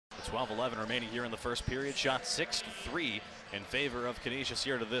12-11 remaining here in the first period. Shot 6-3 in favor of Canisius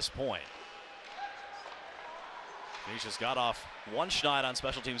here to this point. Canisius got off one schneid on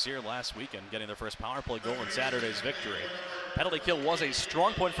special teams here last weekend, getting their first power play goal in Saturday's victory. Penalty kill was a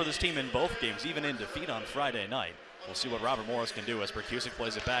strong point for this team in both games, even in defeat on Friday night. We'll see what Robert Morris can do as Canisius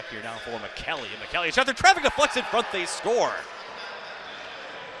plays it back here now for McKelly. And McKelly shot, their traffic deflects in front, they score.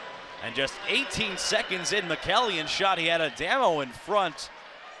 And just 18 seconds in, McKelly shot, he had a demo in front.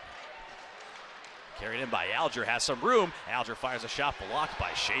 Carried in by Alger, has some room. Alger fires a shot blocked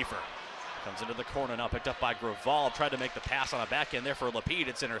by Schaefer. Comes into the corner now, picked up by Graval. Tried to make the pass on a backhand there for Lapide.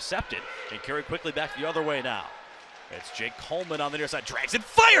 It's intercepted and carried quickly back the other way now. It's Jake Coleman on the near side, drags it,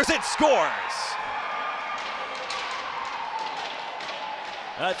 fires it, scores!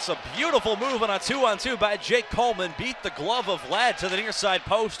 That's a beautiful move on a 2-on-2 by Jake Coleman. Beat the glove of Ladd to the near side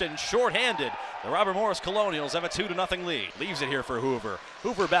post, and short-handed, the Robert Morris Colonials have a 2-0 lead. Leaves it here for Hoover.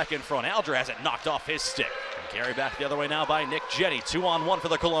 Hoover back in front. Alger has it knocked off his stick. And carried back the other way now by Nick Jenny. 2-on-1 for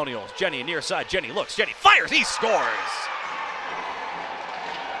the Colonials. Jenny near side. Jenny looks. Jenny fires. He scores!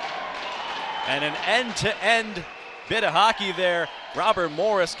 And an end-to-end bit of hockey there. Robert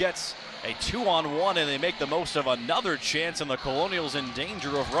Morris gets a 2-on-1, and they make the most of another chance, and the Colonials in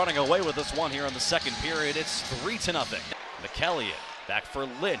danger of running away with this one here in the second period. It's 3-0. McKelly back for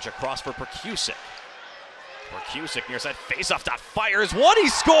Lynch, across for Percusic. Percusic near side, face-off dot, fires one, he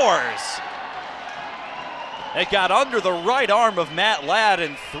scores! It got under the right arm of Matt Ladd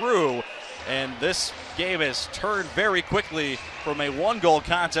and through, and this game has turned very quickly from a 1-goal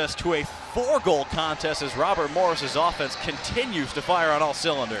contest to a 4-goal contest as Robert Morris's offense continues to fire on all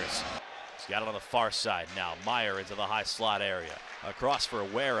cylinders. He's got it on the far side now. Meyer into the high slot area. Across for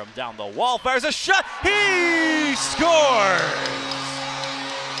Wareham, down the wall, fires a shot, he scores!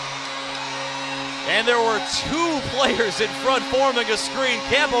 And there were two players in front forming a screen.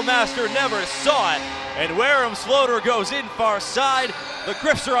 Campbell-Master never saw it, and Wareham's floater goes in far side. The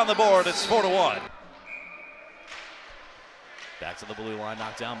Griffs are on the board, it's 4-1. Back to the blue line,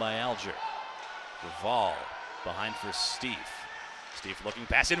 knocked down by Alger. Graval behind for Steve. Steve looking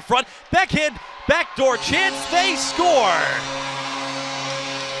pass in front, backhand, backdoor chance, they score!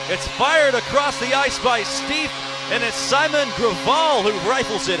 It's fired across the ice by Steve, and it's Simon Graval who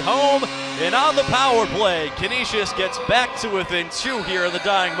rifles it home. And on the power play, Canisius gets back to within 2 here in the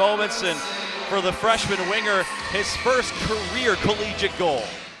dying moments, and for the freshman winger, his first career collegiate goal.